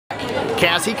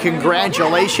Cassie,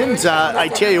 congratulations. I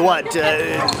tell you what,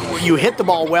 you hit the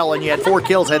ball well and you had 4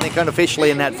 kills, I think, unofficially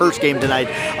in that first game tonight.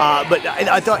 But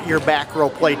I thought your back row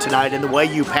play tonight and the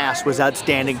way you passed was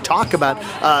outstanding. Talk about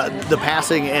the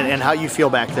passing and how you feel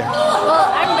back there. Well,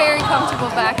 I'm very comfortable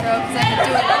back row because I've been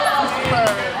doing it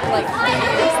for like 3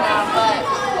 years now.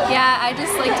 But yeah, I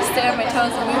just like to stay on my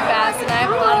toes and move fast, and I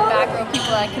have a lot of back row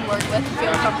people I can work with and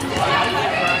feel comfortable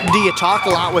with. Do you talk a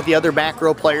lot with the other back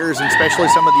row players, and especially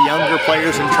some of the younger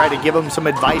players, and try to give them some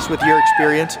advice with your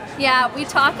experience? Yeah, we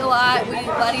talk a lot. We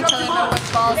let each other know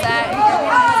which ball's at and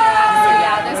where ball's at. So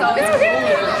yeah, there's always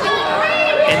communication.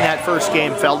 In that first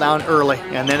game, fell down early,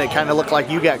 and then it kind of looked like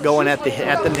you got going at the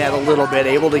net a little bit,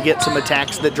 able to get some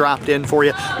attacks that dropped in for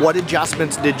you. What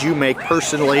adjustments did you make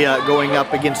personally going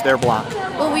up against their block?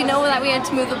 Well, we know that we had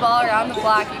to move the ball around the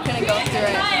block. You couldn't go through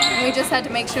it. And we just had to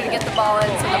make sure to get the ball in,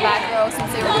 so the back row,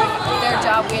 since they were doing their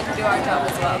job, we had to do our job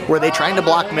as well. Were they trying to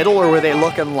block middle, or were they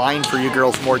looking line for you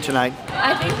girls more tonight?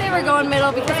 I think they were going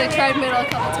middle because they tried middle a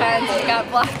couple times and it got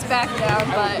blocked back down.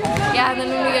 But yeah, and then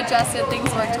when we adjusted, things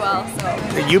worked well.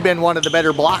 So you've been one of the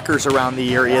better blockers around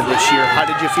the area this year. How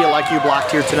did you feel like you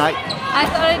blocked here tonight? I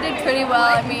thought I did pretty well.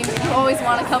 I mean, you always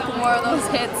want a couple more of those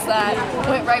hits that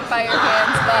went right by your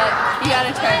hands, but you got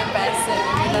to try your best, and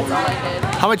I mean, that's all I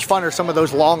did. How much fun are some of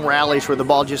those long rallies where the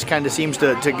ball just kind of seems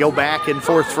to go back and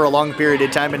forth for a long period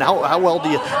of time, and how well do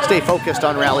you stay focused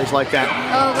on rallies like that?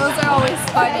 Oh, those are always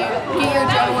fun. You get your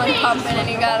adrenaline pumping, and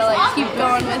you got to like keep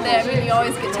going with it. I mean, you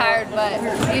always get tired, but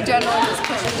the adrenaline just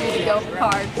pushes you to go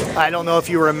hard. I don't know if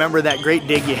you remember that great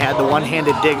dig you had, the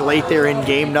one-handed dig late there in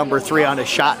game number 3 on a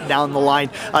shot down the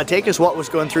line. Take us what was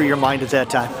going through your mind at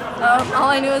that time. All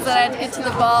I knew was that I had to get to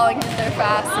the ball and get there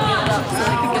fast and get it up so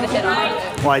they could get a hit on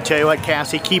it. Well, I tell you what,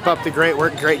 Cassie, keep up the great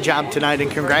work, great job tonight,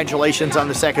 and congratulations on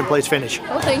the 2nd place finish.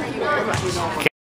 Well, thank you very much.